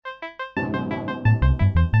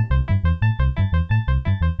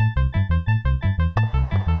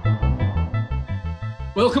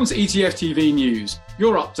Welcome to ETF TV News,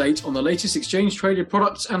 your update on the latest exchange-traded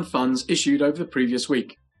products and funds issued over the previous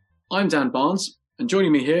week. I'm Dan Barnes, and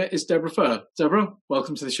joining me here is Deborah Furr. Deborah,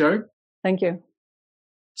 welcome to the show. Thank you.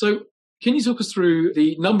 So, can you talk us through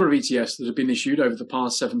the number of ETFs that have been issued over the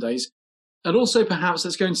past 7 days? And also, perhaps,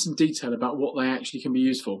 let's go into some detail about what they actually can be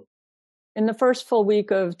used for. In the first full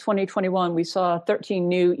week of 2021, we saw 13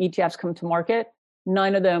 new ETFs come to market.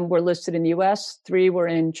 9 of them were listed in the US, 3 were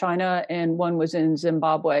in China, and 1 was in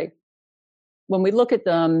Zimbabwe. When we look at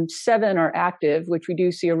them, 7 are active, which we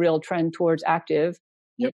do see a real trend towards active.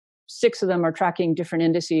 Yep. 6 of them are tracking different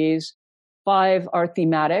indices. 5 are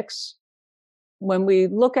thematics. When we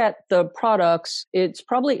look at the products, it's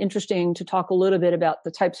probably interesting to talk a little bit about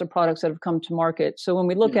the types of products that have come to market. So when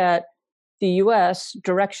we look at the US,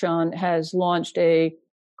 Direxion has launched a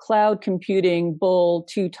cloud computing bull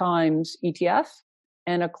 2 times ETF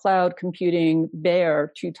and a cloud computing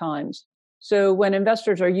bear 2 times. So when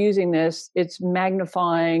investors are using this, it's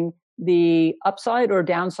magnifying the upside or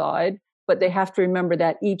downside, but they have to remember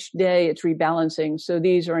that each day it's rebalancing. So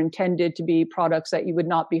these are intended to be products that you would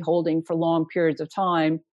not be holding for long periods of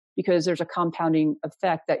time because there's a compounding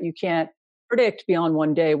effect that you can't predict beyond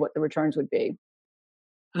one day what the returns would be.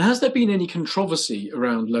 And has there been any controversy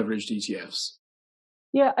around leveraged ETFs?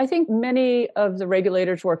 Yeah, I think many of the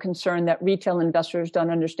regulators were concerned that retail investors don't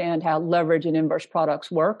understand how leverage and inverse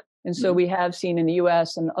products work. And so we have seen in the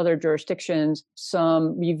US and other jurisdictions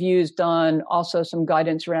some reviews done, also some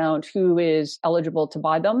guidance around who is eligible to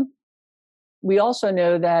buy them. We also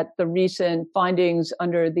know that the recent findings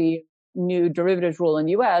under the new derivatives rule in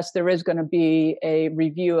the US, there is going to be a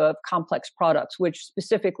review of complex products, which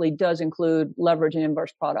specifically does include leverage and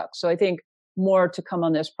inverse products. So I think more to come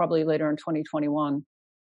on this probably later in 2021.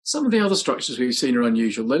 Some of the other structures we've seen are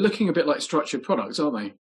unusual. They're looking a bit like structured products, aren't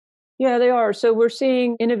they? Yeah, they are. So we're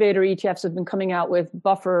seeing innovator ETFs have been coming out with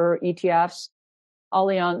buffer ETFs.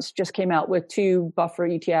 Allianz just came out with 2 buffer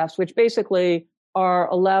ETFs, which basically are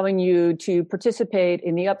allowing you to participate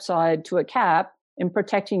in the upside to a cap and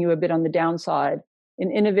protecting you a bit on the downside.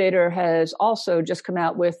 An innovator has also just come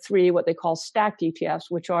out with 3 what they call stacked ETFs,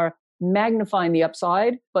 which are magnifying the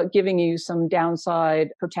upside, but giving you some downside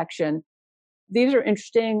protection. These are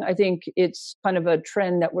interesting. I think it's kind of a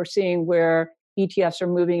trend that we're seeing where ETFs are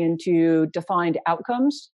moving into defined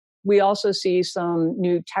outcomes. We also see some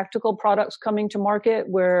new tactical products coming to market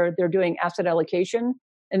where they're doing asset allocation.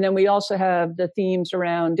 And then we also have the themes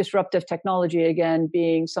around disruptive technology, again,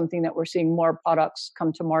 being something that we're seeing more products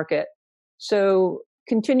come to market. So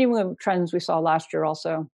continuing with trends we saw last year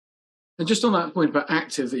also. And just on that point about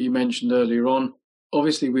active that you mentioned earlier on,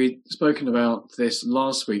 obviously we'd spoken about this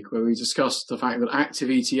last week where we discussed the fact that active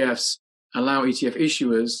ETFs allow ETF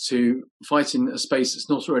issuers to fight in a space that's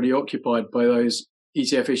not already occupied by those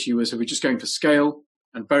ETF issuers who are just going for scale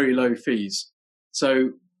and very low fees.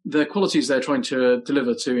 So the qualities they're trying to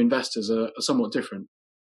deliver to investors are somewhat different.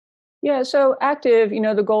 Yeah, so active,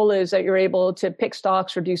 the goal is that you're able to pick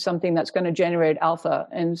stocks or do something that's going to generate alpha.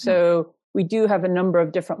 And so we do have a number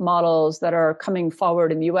of different models that are coming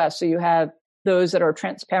forward in the US. So you have those that are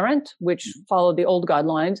transparent, which follow the old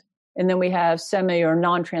guidelines. And then we have semi or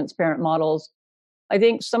non-transparent models. I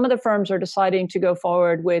think some of the firms are deciding to go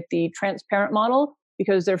forward with the transparent model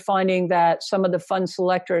because they're finding that some of the fund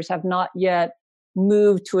selectors have not yet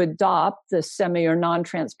moved to adopt the semi or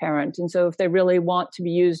non-transparent. And so if they really want to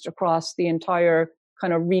be used across the entire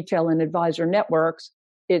kind of retail and advisor networks,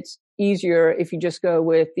 it's easier if you just go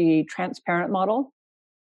with the transparent model.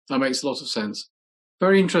 That makes a lot of sense.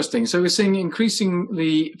 Very interesting. So we're seeing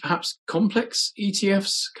increasingly perhaps complex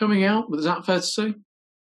ETFs coming out. Is that fair to say?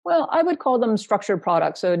 Well, I would call them structured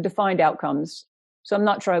products, so defined outcomes. So I'm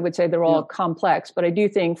not sure I would say they're all complex, but I do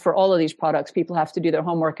think for all of these products, people have to do their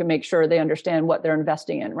homework and make sure they understand what they're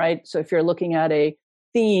investing in, right? So if you're looking at a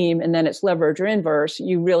theme and then it's leverage or inverse,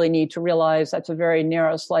 you really need to realize that's a very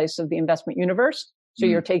narrow slice of the investment universe. So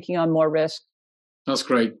you're taking on more risk. That's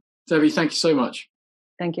great. Debbie, thank you so much.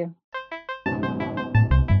 Thank you.